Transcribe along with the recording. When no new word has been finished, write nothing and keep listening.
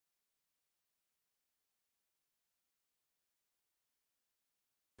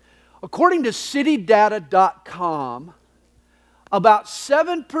According to citydata.com, about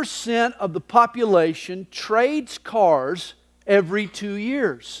 7% of the population trades cars every 2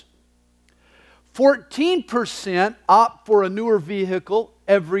 years. 14% opt for a newer vehicle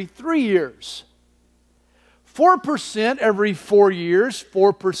every 3 years. 4% every 4 years,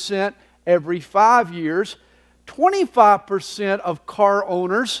 4% every 5 years. 25% of car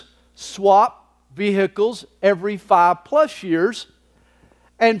owners swap vehicles every 5+ years.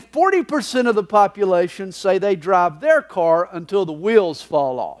 And 40% of the population say they drive their car until the wheels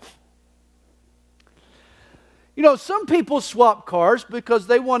fall off. You know, some people swap cars because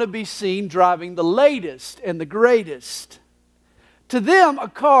they want to be seen driving the latest and the greatest. To them, a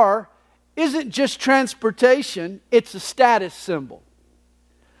car isn't just transportation, it's a status symbol.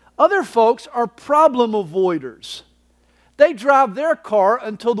 Other folks are problem avoiders. They drive their car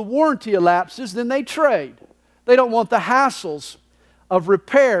until the warranty elapses, then they trade. They don't want the hassles of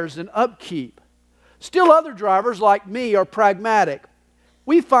repairs and upkeep. Still other drivers like me are pragmatic.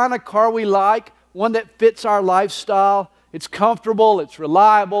 We find a car we like, one that fits our lifestyle. It's comfortable, it's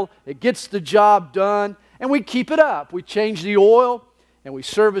reliable, it gets the job done, and we keep it up. We change the oil, and we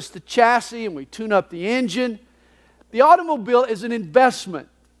service the chassis, and we tune up the engine. The automobile is an investment.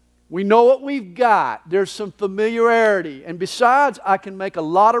 We know what we've got. There's some familiarity. And besides, I can make a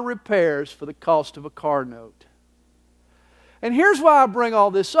lot of repairs for the cost of a car note. And here's why I bring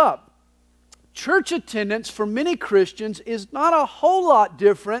all this up. Church attendance for many Christians is not a whole lot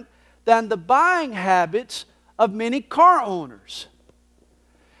different than the buying habits of many car owners.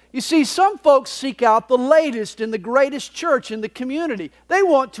 You see, some folks seek out the latest and the greatest church in the community. They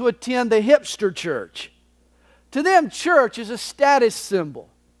want to attend the hipster church. To them, church is a status symbol.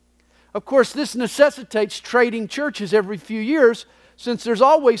 Of course, this necessitates trading churches every few years, since there's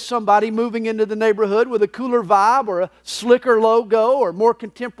always somebody moving into the neighborhood with a cooler vibe or a slicker logo or more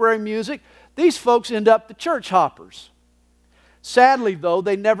contemporary music. These folks end up the church hoppers. Sadly, though,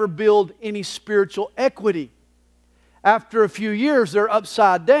 they never build any spiritual equity. After a few years, they're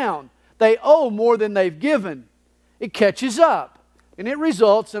upside down. They owe more than they've given. It catches up, and it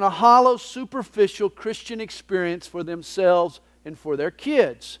results in a hollow, superficial Christian experience for themselves and for their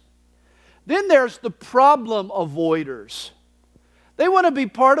kids. Then there's the problem avoiders. They want to be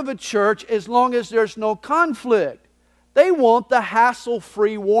part of a church as long as there's no conflict. They want the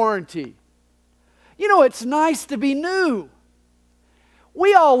hassle-free warranty. You know, it's nice to be new.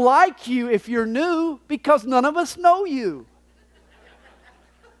 We all like you if you're new because none of us know you.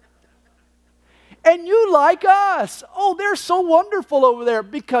 And you like us. Oh, they're so wonderful over there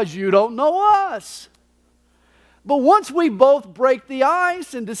because you don't know us. But once we both break the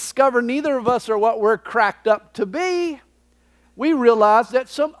ice and discover neither of us are what we're cracked up to be, we realize that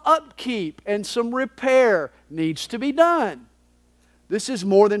some upkeep and some repair needs to be done. This is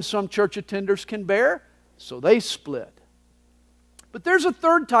more than some church attenders can bear, so they split. But there's a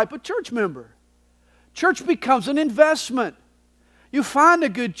third type of church member. Church becomes an investment. You find a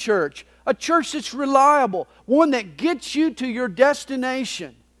good church, a church that's reliable, one that gets you to your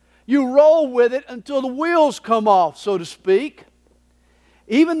destination. You roll with it until the wheels come off, so to speak.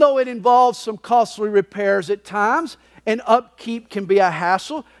 Even though it involves some costly repairs at times, and upkeep can be a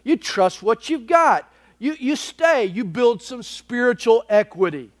hassle, you trust what you've got. You stay, you build some spiritual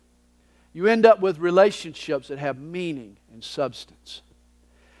equity. You end up with relationships that have meaning and substance.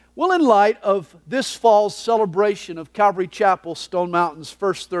 Well, in light of this fall's celebration of Calvary Chapel, Stone Mountain's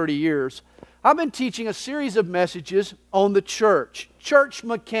first 30 years, I've been teaching a series of messages on the church. Church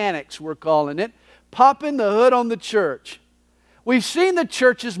mechanics, we're calling it. Popping the hood on the church. We've seen the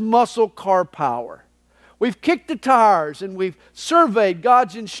church's muscle car power. We've kicked the tires and we've surveyed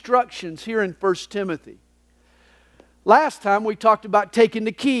God's instructions here in 1 Timothy. Last time we talked about taking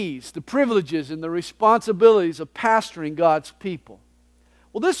the keys, the privileges and the responsibilities of pastoring God's people.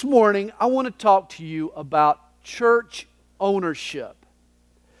 Well, this morning I want to talk to you about church ownership.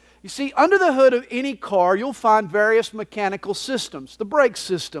 You see, under the hood of any car you'll find various mechanical systems, the brake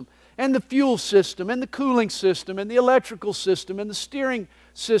system and the fuel system and the cooling system and the electrical system and the steering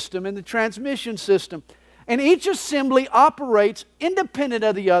system and the transmission system. And each assembly operates independent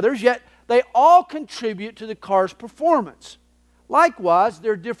of the others, yet they all contribute to the car's performance. Likewise,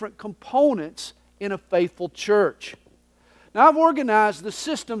 there are different components in a faithful church. Now, I've organized the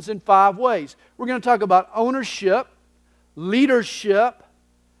systems in 5 ways. We're going to talk about ownership, leadership,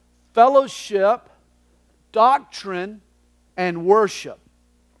 fellowship, doctrine, and worship.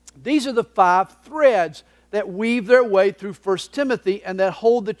 These are the 5 threads that weave their way through 1 Timothy and that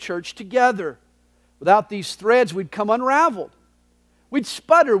hold the church together. Without these threads, we'd come unraveled. We'd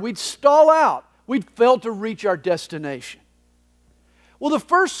sputter, we'd stall out, we'd fail to reach our destination. Well,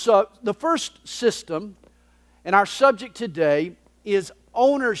 the first system, and our subject today, is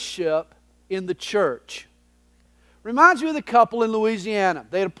ownership in the church. Reminds me of the couple in Louisiana.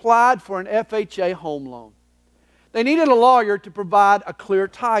 They had applied for an FHA home loan. They needed a lawyer to provide a clear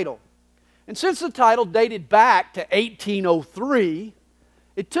title. And since the title dated back to 1803,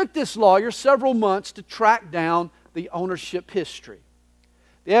 it took this lawyer several months to track down the ownership history.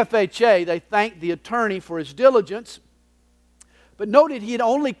 The FHA, they thanked the attorney for his diligence, but noted he had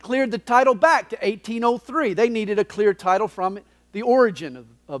only cleared the title back to 1803. They needed a clear title from the origin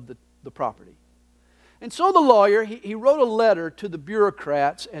of the property. And so the lawyer, he wrote a letter to the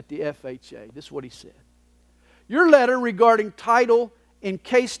bureaucrats at the FHA. This is what he said. Your letter regarding title in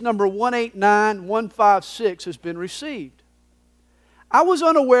case number 189156 has been received. I was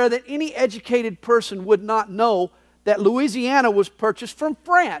unaware that any educated person would not know that Louisiana was purchased from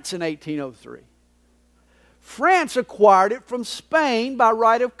France in 1803. France acquired it from Spain by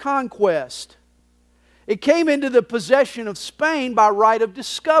right of conquest. It came into the possession of Spain by right of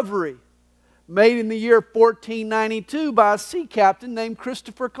discovery, made in the year 1492 by a sea captain named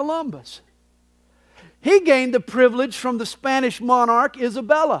Christopher Columbus. He gained the privilege from the Spanish monarch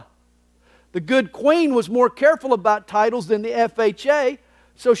Isabella. The good queen was more careful about titles than the FHA,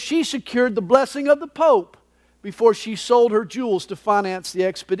 so she secured the blessing of the Pope before she sold her jewels to finance the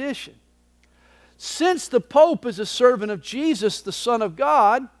expedition. Since the Pope is a servant of Jesus, the Son of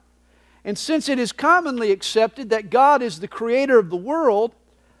God, and since it is commonly accepted that God is the creator of the world,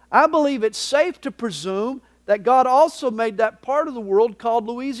 I believe it's safe to presume that God also made that part of the world called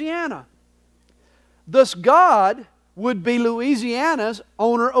Louisiana. Thus, God would be Louisiana's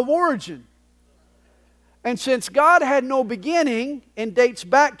owner of origin. And since God had no beginning and dates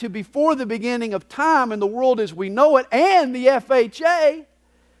back to before the beginning of time and the world as we know it and the FHA,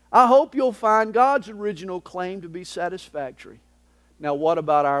 I hope you'll find God's original claim to be satisfactory. Now, what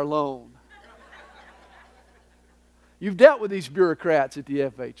about our loan? You've dealt with these bureaucrats at the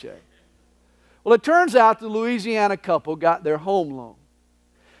FHA. Well, it turns out the Louisiana couple got their home loan.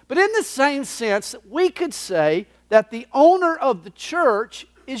 But in the same sense, we could say that the owner of the church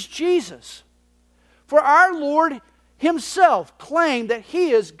is Jesus. For our Lord Himself claimed that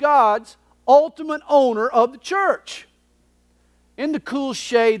He is God's ultimate owner of the church. In the cool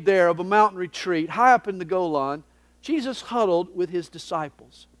shade there of a mountain retreat, high up in the Golan, Jesus huddled with His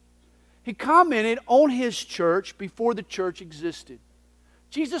disciples. He commented on His church before the church existed.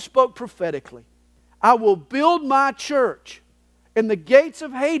 Jesus spoke prophetically, I will build my church, and the gates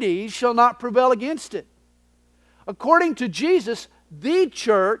of Hades shall not prevail against it. According to Jesus, the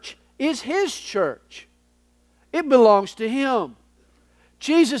church is His church. It belongs to Him.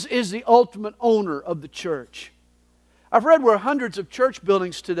 Jesus is the ultimate owner of the church. I've read where hundreds of church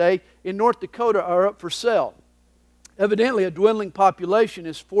buildings today in North Dakota are up for sale. Evidently, a dwindling population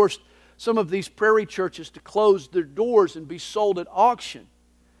has forced some of these prairie churches to close their doors and be sold at auction.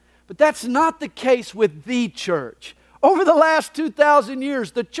 But that's not the case with the church. Over the last 2,000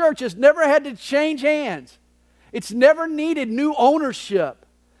 years, the church has never had to change hands. It's never needed new ownership.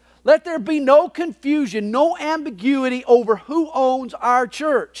 Let there be no confusion, no ambiguity over who owns our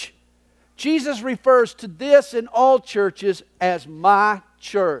church. Jesus refers to this in all churches as my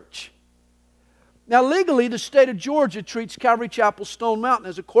church. Now, legally, the state of Georgia treats Calvary Chapel Stone Mountain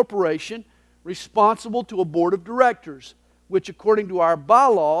as a corporation responsible to a board of directors, which, according to our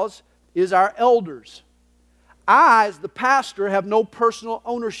bylaws, is our elders. I, as the pastor, have no personal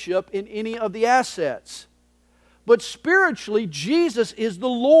ownership in any of the assets. But spiritually, Jesus is the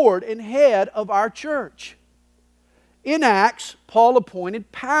Lord and head of our church. In Acts, Paul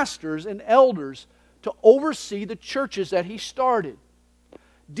appointed pastors and elders to oversee the churches that he started.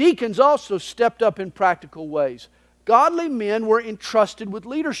 Deacons also stepped up in practical ways. Godly men were entrusted with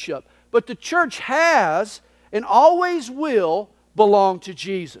leadership, but the church has and always will belong to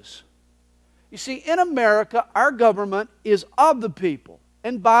Jesus. You see, in America, our government is of the people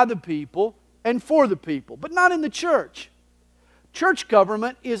and by the people and for the people, but not in the church. Church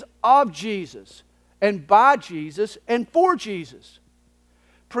government is of Jesus and by Jesus and for Jesus.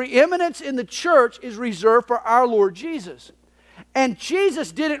 Preeminence in the church is reserved for our Lord Jesus. And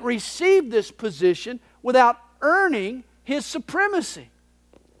Jesus didn't receive this position without earning His supremacy.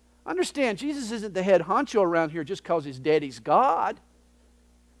 Understand, Jesus isn't the head honcho around here just because His daddy's God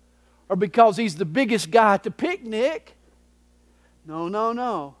or because He's the biggest guy at the picnic. No, no,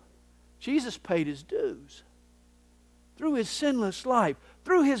 no. Jesus paid His dues through His sinless life,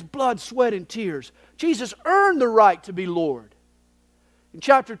 through His blood, sweat, and tears. Jesus earned the right to be Lord. In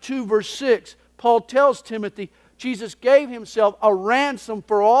chapter 2, verse 6, Paul tells Timothy, Jesus gave Himself a ransom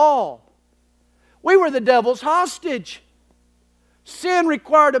for all. We were the devil's hostage. Sin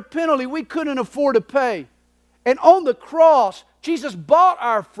required a penalty we couldn't afford to pay. And on the cross, Jesus bought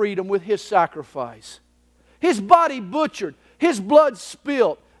our freedom with His sacrifice. His body butchered, His blood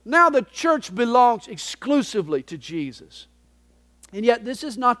spilled. Now the church belongs exclusively to Jesus. And yet this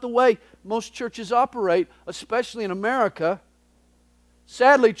is not the way most churches operate, especially in America.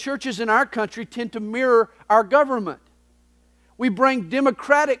 Sadly, churches in our country tend to mirror our government. We bring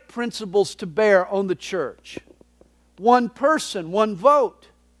democratic principles to bear on the church. One person, one vote.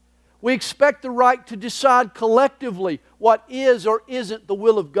 We expect the right to decide collectively what is or isn't the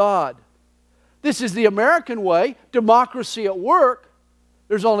will of God. This is the American way, democracy at work.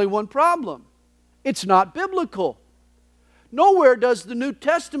 There's only one problem. It's not biblical. Nowhere does the New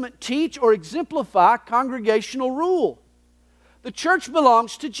Testament teach or exemplify congregational rule. The church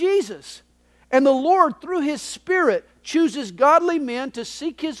belongs to Jesus, and the Lord, through His Spirit, chooses godly men to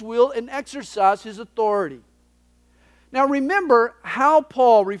seek His will and exercise His authority. Now remember how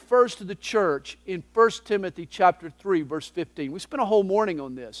Paul refers to the church in 1 Timothy chapter 3, verse 15. We spent a whole morning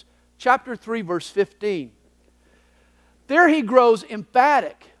on this. Chapter 3, verse 15. There he grows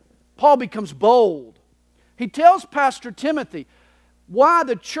emphatic. Paul becomes bold. He tells Pastor Timothy why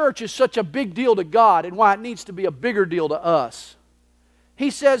the church is such a big deal to God and why it needs to be a bigger deal to us.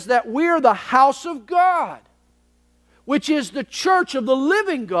 He says that we're the house of God, which is the church of the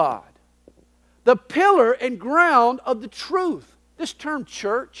living God, the pillar and ground of the truth. This term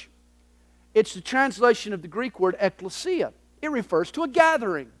church, it's the translation of the Greek word ekklesia. It refers to a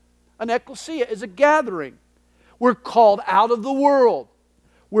gathering. An ekklesia is a gathering. We're called out of the world.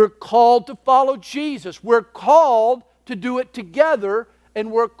 We're called to follow Jesus. We're called to do it together,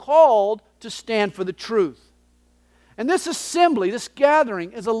 and we're called to stand for the truth. And this assembly, this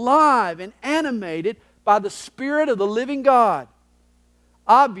gathering, is alive and animated by the Spirit of the living God.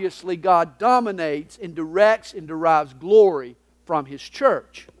 Obviously, God dominates and directs and derives glory from His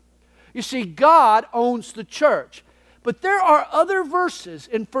church. You see, God owns the church. But there are other verses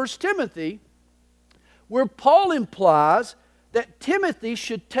in 1 Timothy where Paul implies that Timothy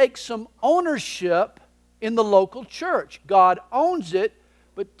should take some ownership in the local church. God owns it,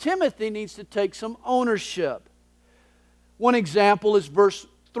 but Timothy needs to take some ownership. One example is verse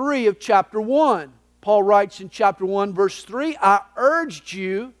 3 of chapter 1. Paul writes in chapter 1, verse 3, I urged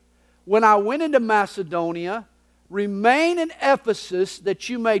you when I went into Macedonia, remain in Ephesus that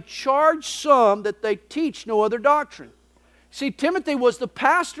you may charge some that they teach no other doctrine. See, Timothy was the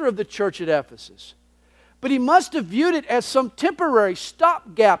pastor of the church at Ephesus. But he must have viewed it as some temporary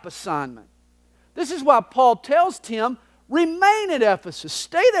stopgap assignment. This is why Paul tells Tim, remain at Ephesus.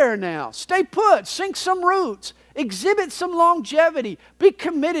 Stay there now. Stay put. Sink some roots. Exhibit some longevity. Be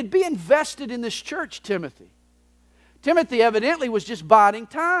committed. Be invested in this church, Timothy. Timothy evidently was just biding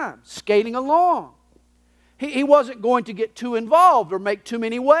time, skating along. He wasn't going to get too involved or make too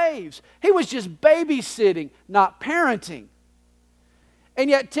many waves. He was just babysitting, not parenting. And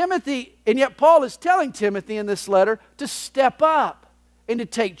yet Paul is telling Timothy in this letter to step up and to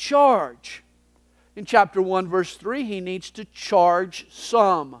take charge. In chapter 1, verse 3, he needs to charge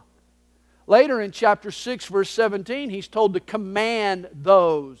some. Later in chapter 6, verse 17, he's told to command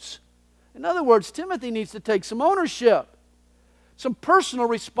those. In other words, Timothy needs to take some ownership, some personal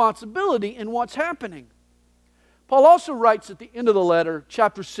responsibility in what's happening. Paul also writes at the end of the letter,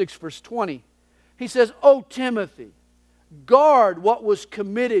 chapter 6, verse 20, he says, O Timothy, guard what was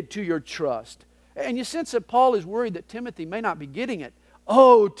committed to your trust. And you sense that Paul is worried that Timothy may not be getting it.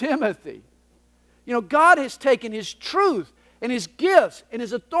 Oh, Timothy. You know, God has taken His truth and His gifts and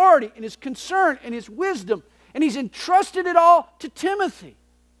His authority and His concern and His wisdom, and He's entrusted it all to Timothy.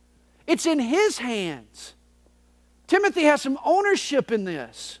 It's in His hands. Timothy has some ownership in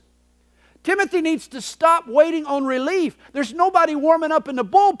this. Timothy needs to stop waiting on relief. There's nobody warming up in the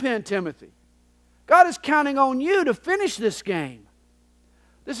bullpen, Timothy. God is counting on you to finish this game.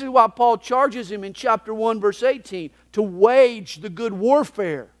 This is why Paul charges him in chapter 1, verse 18, to wage the good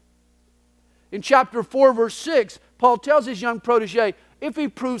warfare. In chapter 4, verse 6, Paul tells his young protege, if he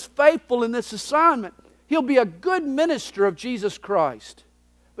proves faithful in this assignment, he'll be a good minister of Jesus Christ.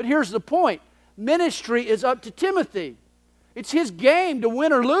 But here's the point. Ministry is up to Timothy. It's his game to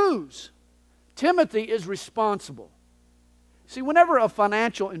win or lose. Timothy is responsible. See, whenever a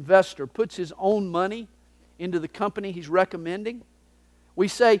financial investor puts his own money into the company he's recommending, we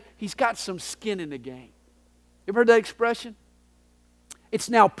say he's got some skin in the game. You ever heard that expression? It's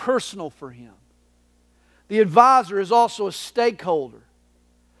now personal for him. The advisor is also a stakeholder.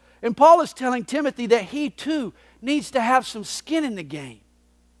 And Paul is telling Timothy that he too needs to have some skin in the game.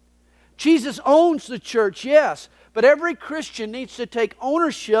 Jesus owns the church, yes, but every Christian needs to take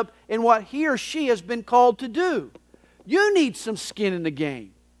ownership in what he or she has been called to do. You need some skin in the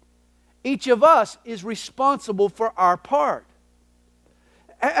game. Each of us is responsible for our part.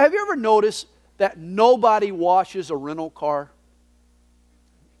 Have you ever noticed that nobody washes a rental car?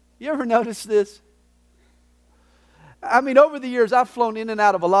 You ever notice this? I mean, over the years, I've flown in and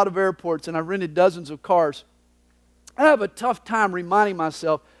out of a lot of airports, and I've rented dozens of cars. I have a tough time reminding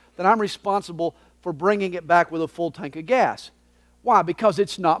myself that I'm responsible for bringing it back with a full tank of gas. Why? Because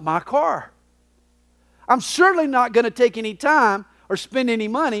it's not my car. I'm certainly not going to take any time or spend any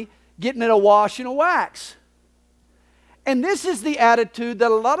money getting it a wash and a wax. And this is the attitude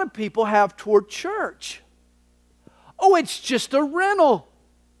that a lot of people have toward church. Oh, it's just a rental.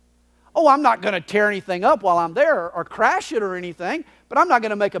 Oh, I'm not going to tear anything up while I'm there or crash it or anything, but I'm not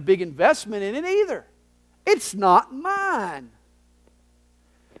going to make a big investment in it either. It's not mine.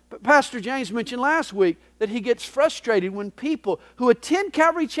 But Pastor James mentioned last week that he gets frustrated when people who attend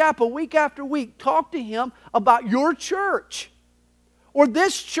Calvary Chapel week after week talk to him about your church or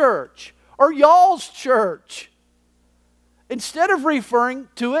this church or y'all's church, instead of referring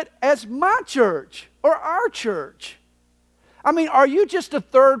to it as my church or our church. I mean, are you just a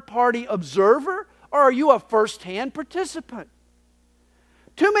third-party observer, or are you a first-hand participant?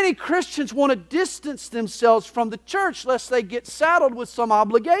 Too many Christians want to distance themselves from the church lest they get saddled with some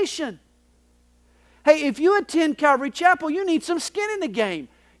obligation. Hey, if you attend Calvary Chapel, you need some skin in the game.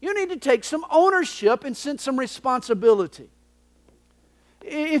 You need to take some ownership and sense some responsibility.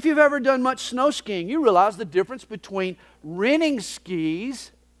 If you've ever done much snow skiing, you realize the difference between renting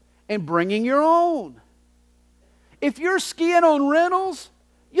skis and bringing your own. If you're skiing on rentals,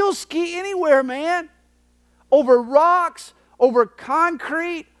 you'll ski anywhere, man. Over rocks, over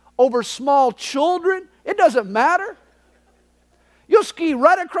concrete, over small children. It doesn't matter. You'll ski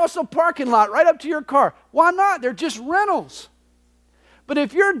right across the parking lot, right up to your car. Why not? They're just rentals. But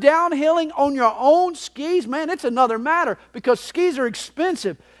if you're downhilling on your own skis, man, it's another matter, because skis are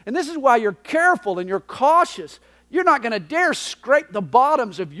expensive. And this is why you're careful and you're cautious. You're not going to dare scrape the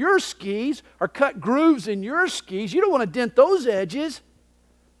bottoms of your skis or cut grooves in your skis. You don't want to dent those edges.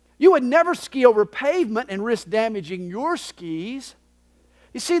 You would never ski over pavement and risk damaging your skis.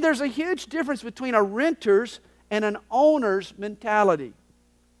 You see, there's a huge difference between a renter's and an owner's mentality.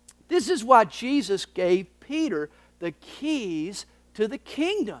 This is why Jesus gave Peter the keys to the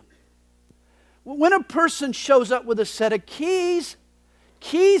kingdom. When a person shows up with a set of keys,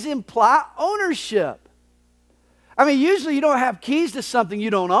 keys imply ownership. I mean, usually you don't have keys to something you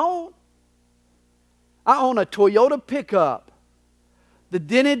don't own. I own a Toyota pickup. The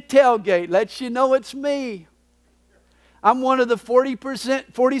dented tailgate lets you know it's me. I'm one of the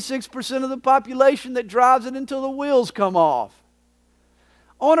 46% of the population that drives it until the wheels come off.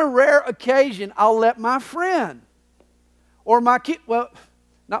 On a rare occasion, I'll let my friend or my kid, well,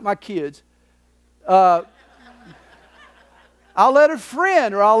 not my kids. I'll let a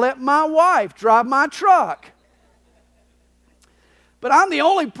friend or I'll let my wife drive my truck. But I'm the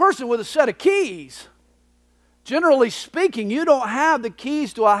only person with a set of keys. Generally speaking, you don't have the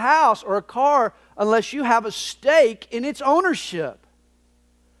keys to a house or a car unless you have a stake in its ownership.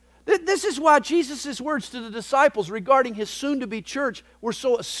 This is why Jesus' words to the disciples regarding his soon-to-be church were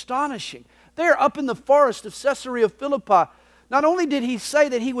so astonishing. There, up in the forest of Caesarea Philippi, not only did he say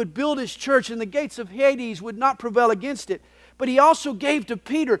that he would build his church and the gates of Hades would not prevail against it, but he also gave to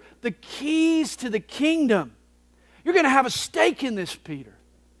Peter the keys to the kingdom. You're going to have a stake in this, Peter.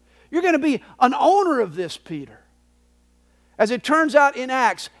 You're going to be an owner of this, Peter. As it turns out in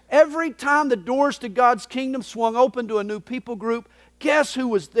Acts, every time the doors to God's kingdom swung open to a new people group, guess who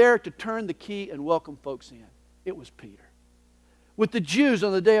was there to turn the key and welcome folks in? It was Peter. With the Jews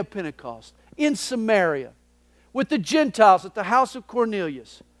on the day of Pentecost, in Samaria, with the Gentiles at the house of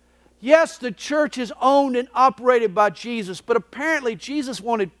Cornelius. Yes, the church is owned and operated by Jesus, but apparently Jesus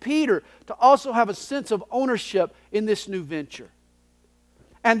wanted Peter to also have a sense of ownership in this new venture.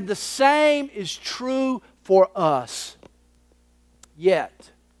 And the same is true for us.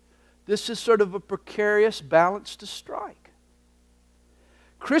 Yet, this is sort of a precarious balance to strike.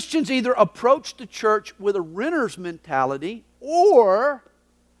 Christians either approach the church with a renter's mentality, or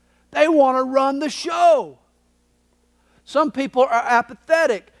they want to run the show. Some people are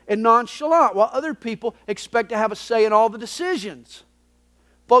apathetic and nonchalant, while other people expect to have a say in all the decisions.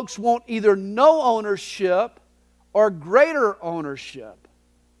 Folks want either no ownership or greater ownership.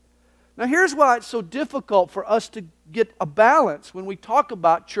 Now, here's why it's so difficult for us to get a balance when we talk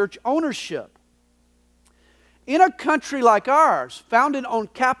about church ownership. In a country like ours, founded on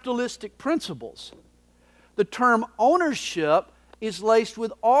capitalistic principles, the term ownership is laced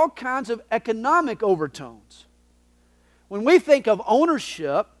with all kinds of economic overtones. When we think of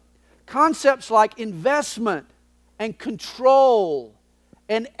ownership, concepts like investment and control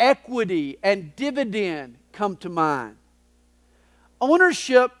and equity and dividend come to mind.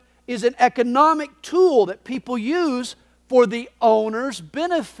 Ownership is an economic tool that people use for the owner's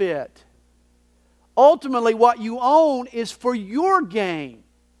benefit. Ultimately, what you own is for your gain,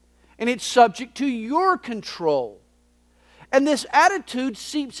 and it's subject to your control. And this attitude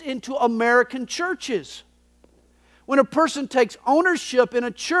seeps into American churches. When a person takes ownership in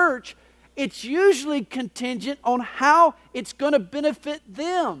a church, it's usually contingent on how it's going to benefit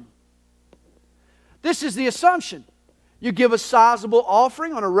them. This is the assumption. You give a sizable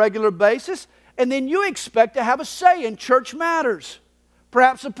offering on a regular basis, and then you expect to have a say in church matters,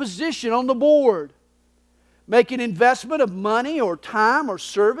 perhaps a position on the board. Make an investment of money or time or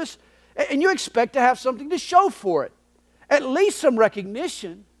service, and you expect to have something to show for it, at least some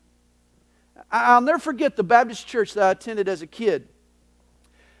recognition. I'll never forget the Baptist church that I attended as a kid.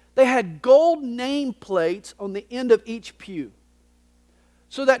 They had gold nameplates on the end of each pew,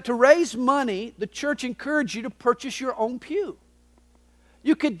 so that to raise money, the church encouraged you to purchase your own pew.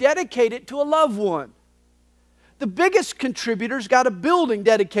 You could dedicate it to a loved one. The biggest contributors got a building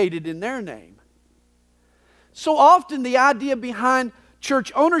dedicated in their name. So often the idea behind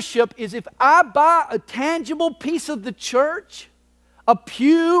church ownership is if I buy a tangible piece of the church, a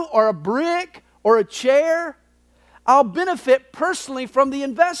pew or a brick or a chair, I'll benefit personally from the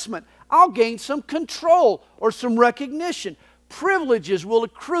investment. I'll gain some control or some recognition. Privileges will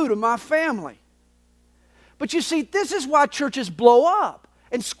accrue to my family. But you see, this is why churches blow up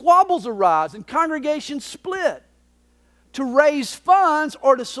and squabbles arise and congregations split. To raise funds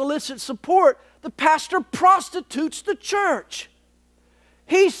or to solicit support, the pastor prostitutes the church.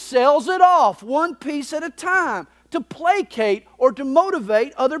 He sells it off one piece at a time to placate or to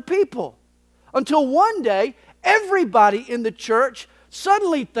motivate other people. Until one day, everybody in the church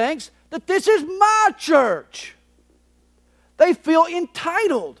suddenly thinks that this is my church. They feel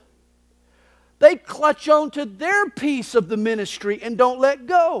entitled. They clutch on to their piece of the ministry and don't let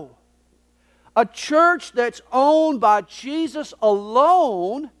go. A church that's owned by Jesus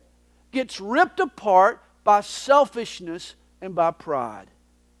alone gets ripped apart by selfishness and by pride.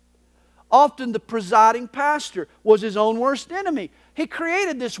 Often the presiding pastor was his own worst enemy. He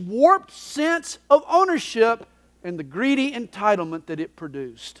created this warped sense of ownership and the greedy entitlement that it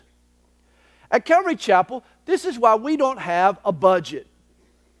produced. At Calvary Chapel, this is why we don't have a budget.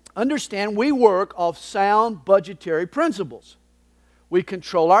 Understand, we work off sound budgetary principles. We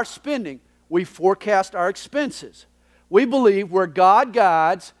control our spending. We forecast our expenses. We believe where God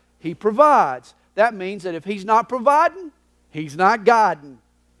guides, He provides. That means that if He's not providing, He's not guiding.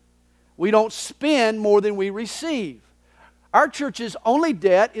 We don't spend more than we receive. Our church's only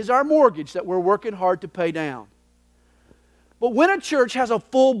debt is our mortgage that we're working hard to pay down. But when a church has a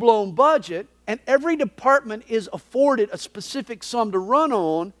full-blown budget and every department is afforded a specific sum to run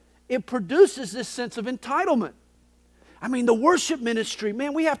on, it produces this sense of entitlement. I mean, the worship ministry,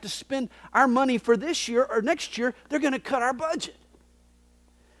 man, we have to spend our money for this year or next year, they're going to cut our budget.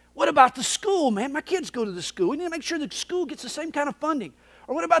 What about the school, man? My kids go to the school. We need to make sure the school gets the same kind of funding.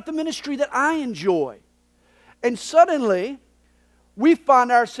 Or what about the ministry that I enjoy? And suddenly, we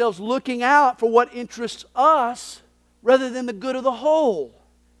find ourselves looking out for what interests us rather than the good of the whole.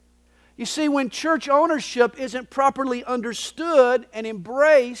 You see, when church ownership isn't properly understood and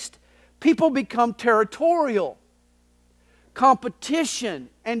embraced, people become territorial. Competition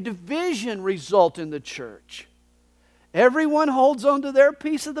and division result in the church. Everyone holds on to their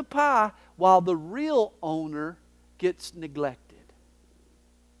piece of the pie while the real owner gets neglected.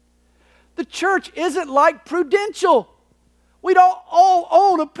 The church isn't like Prudential. We don't all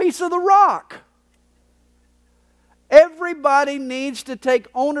own a piece of the rock. Everybody needs to take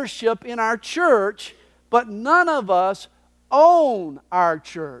ownership in our church, but none of us own our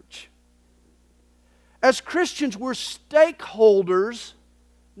church. As Christians, we're stakeholders,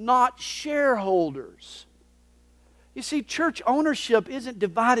 not shareholders. You see, church ownership isn't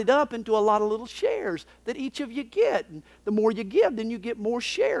divided up into a lot of little shares that each of you get. And the more you give, then you get more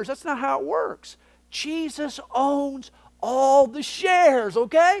shares. That's not how it works. Jesus owns all the shares,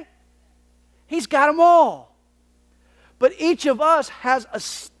 okay? He's got them all. But each of us has a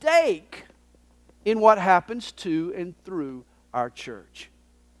stake in what happens to and through our church.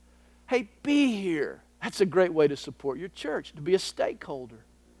 Hey, be here. That's a great way to support your church, to be a stakeholder.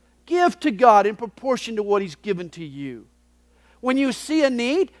 Give to God in proportion to what He's given to you. When you see a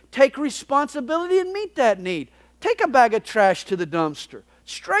need, take responsibility and meet that need. Take a bag of trash to the dumpster.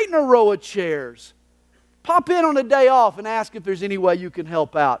 Straighten a row of chairs. Pop in on a day off and ask if there's any way you can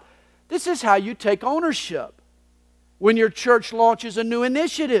help out. This is how you take ownership. When your church launches a new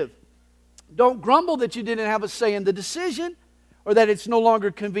initiative, Don't grumble that you didn't have a say in the decision or that it's no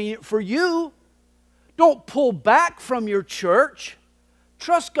longer convenient for you. Don't pull back from your church.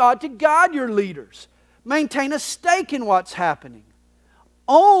 Trust God to guide your leaders. Maintain a stake in what's happening.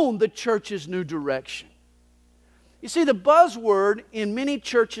 Own the church's new direction. You see, the buzzword in many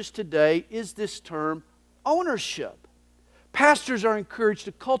churches today is this term, ownership. Pastors are encouraged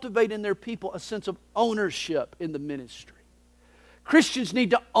to cultivate in their people a sense of ownership in the ministry. Christians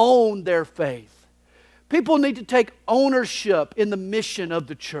need to own their faith. People need to take ownership in the mission of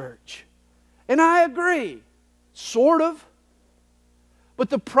the church. And I agree, sort of. But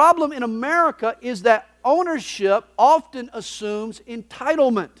the problem in America is that ownership often assumes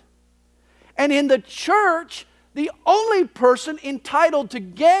entitlement. And in the church, the only person entitled to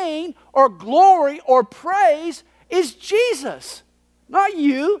gain or glory or praise is Jesus, not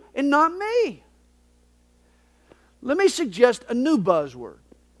you and not me. Let me suggest a new buzzword,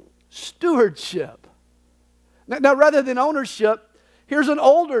 stewardship. Now, rather than ownership, here's an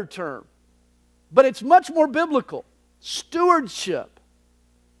older term, but it's much more biblical, stewardship.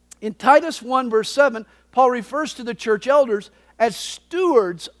 In Titus 1 verse 7, Paul refers to the church elders as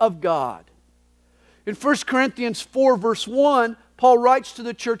stewards of God. In 1 Corinthians 4 verse 1, Paul writes to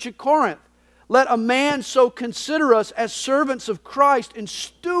the church at Corinth, "Let a man so consider us as servants of Christ and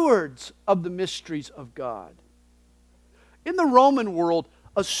stewards of the mysteries of God." In the Roman world,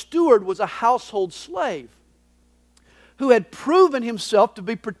 a steward was a household slave who had proven himself to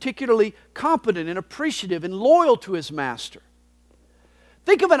be particularly competent and appreciative and loyal to his master.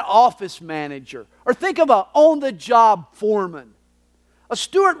 Think of an office manager, or think of an on-the-job foreman. A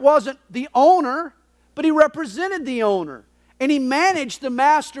steward wasn't the owner, but he represented the owner, and he managed the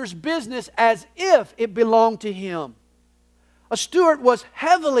master's business as if it belonged to him. A steward was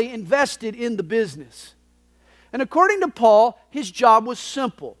heavily invested in the business. And according to Paul, his job was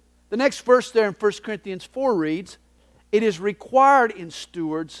simple. The next verse there in 1 Corinthians 4 reads, "It is required in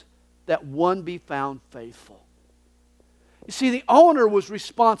stewards that one be found faithful." You see, the owner was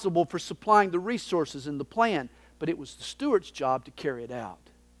responsible for supplying the resources and the plan, but it was the steward's job to carry it out.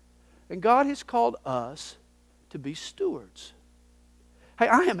 And God has called us to be stewards. Hey,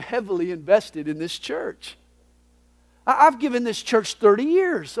 I am heavily invested in this church. I've given this church 30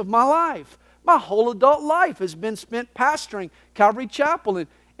 years of my life. My whole adult life has been spent pastoring Calvary Chapel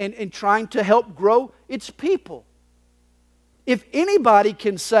and trying to help grow its people. If anybody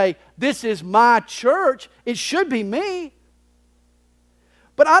can say, "This is my church," it should be me.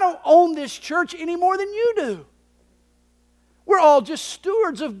 But I don't own this church any more than you do. We're all just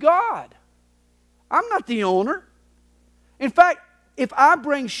stewards of God. I'm not the owner. In fact, if I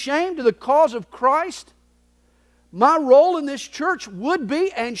bring shame to the cause of Christ, my role in this church would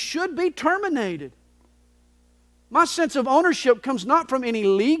be and should be terminated. My sense of ownership comes not from any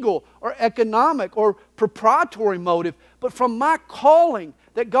legal or economic or proprietary motive, but from my calling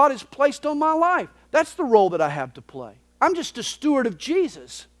that God has placed on my life. That's the role that I have to play. I'm just a steward of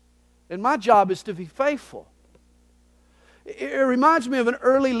Jesus, and my job is to be faithful. It reminds me of an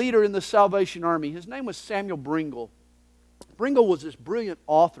early leader in the Salvation Army. His name was Samuel Bringle. Bringle was this brilliant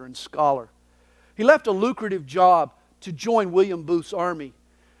author and scholar. He left a lucrative job to join William Booth's army.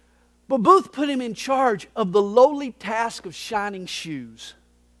 But Booth put him in charge of the lowly task of shining shoes.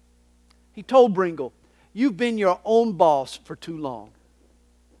 He told Bringle, "You've been your own boss for too long."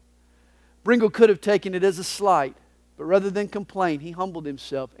 Bringle could have taken it as a slight, but rather than complain, he humbled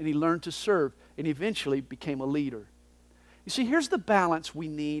himself and he learned to serve and eventually became a leader. You see, here's the balance we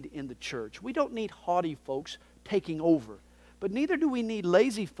need in the church. We don't need haughty folks taking over, but neither do we need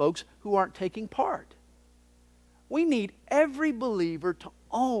lazy folks who aren't taking part. We need every believer to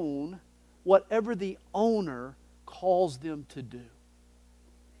own whatever the owner calls them to do.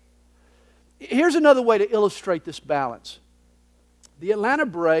 Here's another way to illustrate this balance. The Atlanta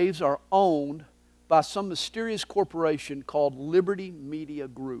Braves are owned by some mysterious corporation called Liberty Media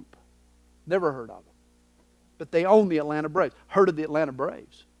Group. Never heard of them. But they own the Atlanta Braves. Heard of the Atlanta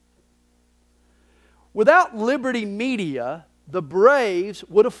Braves? Without Liberty Media, the Braves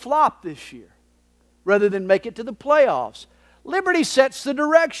would have flopped this year rather than make it to the playoffs. Liberty sets the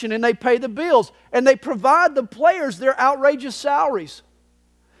direction and they pay the bills and they provide the players their outrageous salaries.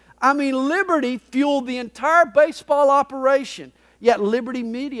 I mean, Liberty fueled the entire baseball operation, yet Liberty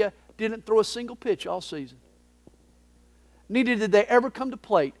Media didn't throw a single pitch all season. Neither did they ever come to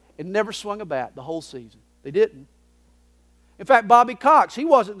plate and never swung a bat the whole season. They didn't. In fact, Bobby Cox, he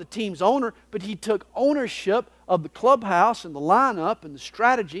wasn't the team's owner, but he took ownership of the clubhouse and the lineup and the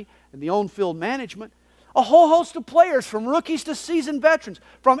strategy and the on-field management. A whole host of players, from rookies to seasoned veterans,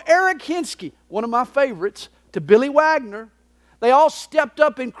 from Eric Hinske, one of my favorites, to Billy Wagner. They all stepped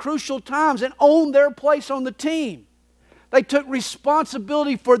up in crucial times and owned their place on the team. They took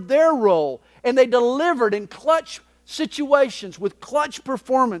responsibility for their role, and they delivered in clutch situations with clutch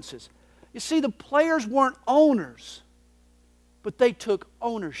performances. You see, the players weren't owners, but they took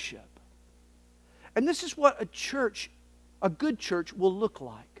ownership. And this is what a good church will look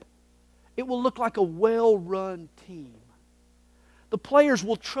like. It will look like a well-run team. The players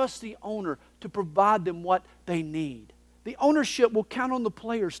will trust the owner to provide them what they need. The ownership will count on the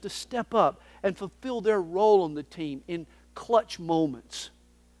players to step up and fulfill their role on the team in clutch moments.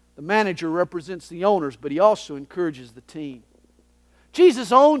 The manager represents the owners, but he also encourages the team.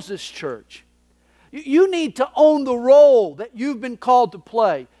 Jesus owns this church. You need to own the role that you've been called to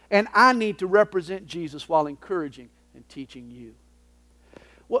play, and I need to represent Jesus while encouraging and teaching you.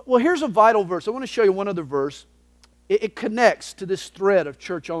 Well, here's a vital verse. I want to show you one other verse. It connects to this thread of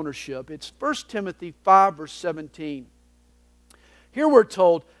church ownership. It's 1 Timothy 5, verse 17. Here we're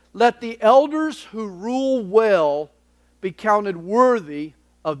told, "Let the elders who rule well be counted worthy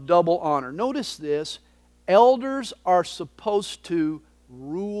of double honor." Notice this. Elders are supposed to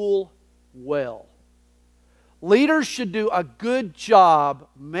rule well. Leaders should do a good job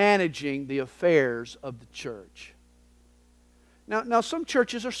managing the affairs of the church. Now some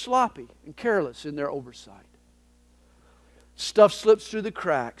churches are sloppy and careless in their oversight. Stuff slips through the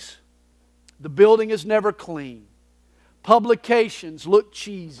cracks. The building is never clean. Publications look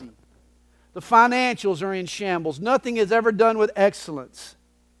cheesy. The financials are in shambles. Nothing is ever done with excellence.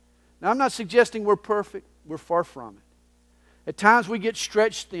 Now, I'm not suggesting we're perfect. We're far from it. At times we get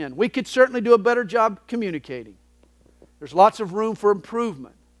stretched thin. We could certainly do a better job communicating. There's lots of room for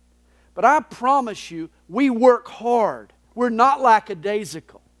improvement. But I promise you, we work hard. We're not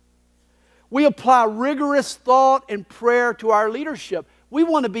lackadaisical. We apply rigorous thought and prayer to our leadership. We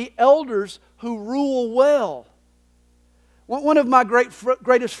want to be elders who rule well. One of my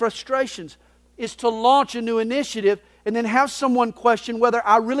greatest frustrations is to launch a new initiative and then have someone question whether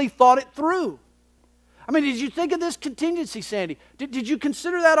I really thought it through. I mean, did you think of this contingency, Sandy? Did you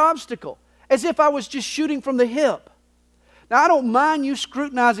consider that obstacle? As if I was just shooting from the hip. Now, I don't mind you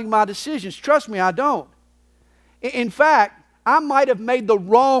scrutinizing my decisions. Trust me, I don't. In fact, I might have made the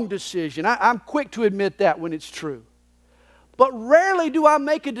wrong decision. I'm quick to admit that when it's true. But rarely do I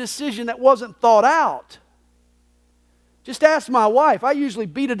make a decision that wasn't thought out. Just ask my wife. I usually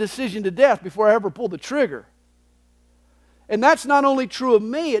beat a decision to death before I ever pull the trigger. And that's not only true of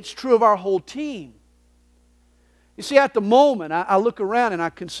me, it's true of our whole team. You see, at the moment, I look around and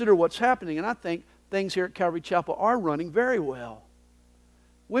I consider what's happening, and I think things here at Calvary Chapel are running very well.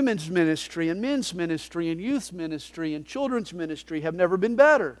 Women's ministry and men's ministry and youth ministry and children's ministry have never been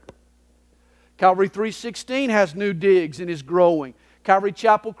better. Calvary 316 has new digs and is growing. Calvary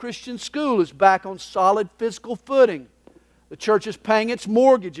Chapel Christian School is back on solid fiscal footing. The church is paying its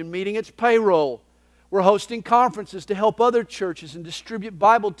mortgage and meeting its payroll. We're hosting conferences to help other churches and distribute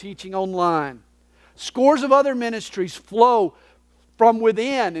Bible teaching online. Scores of other ministries flow from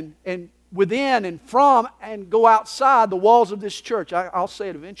within and from and go outside the walls of this church. I'll say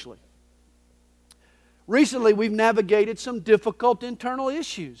it eventually. Recently, we've navigated some difficult internal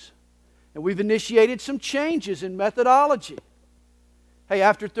issues, and we've initiated some changes in methodology. Hey,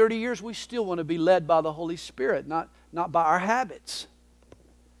 after 30 years, we still want to be led by the Holy Spirit, not by our habits.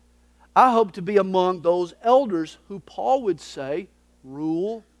 I hope to be among those elders who Paul would say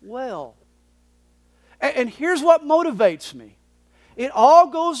rule well. And here's what motivates me. It all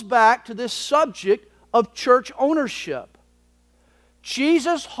goes back to this subject of church ownership.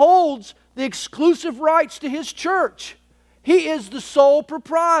 Jesus holds the exclusive rights to His church. He is the sole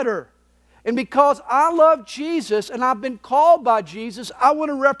proprietor. And because I love Jesus and I've been called by Jesus, I want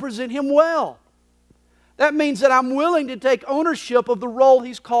to represent Him well. That means that I'm willing to take ownership of the role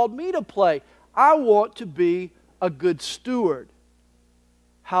He's called me to play. I want to be a good steward.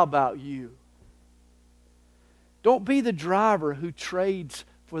 How about you? Don't be the driver who trades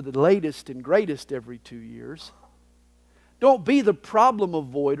for the latest and greatest every 2 years. Don't be the problem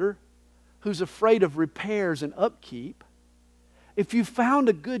avoider who's afraid of repairs and upkeep. If you found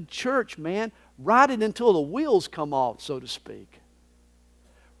a good church, man, ride it until the wheels come off, so to speak.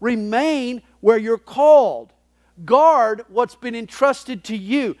 Remain where you're called. Guard what's been entrusted to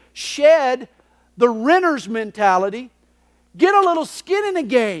you. Shed the renter's mentality. Get a little skin in the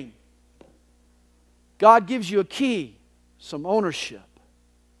game. God gives you a key, some ownership.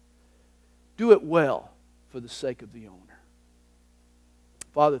 Do it well for the sake of the owner.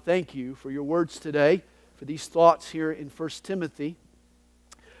 Father, thank you for your words today, for these thoughts here in 1 Timothy.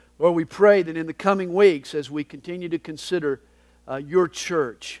 Lord, we pray that in the coming weeks, as we continue to consider your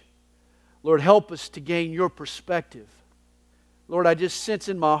church, Lord, help us to gain your perspective. Lord, I just sense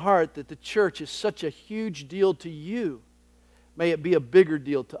in my heart that the church is such a huge deal to you. May it be a bigger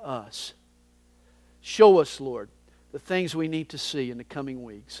deal to us. Show us, Lord, the things we need to see in the coming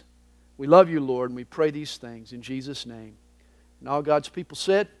weeks. We love you, Lord, and we pray these things in Jesus' name. And all God's people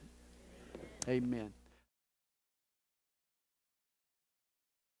said, Amen.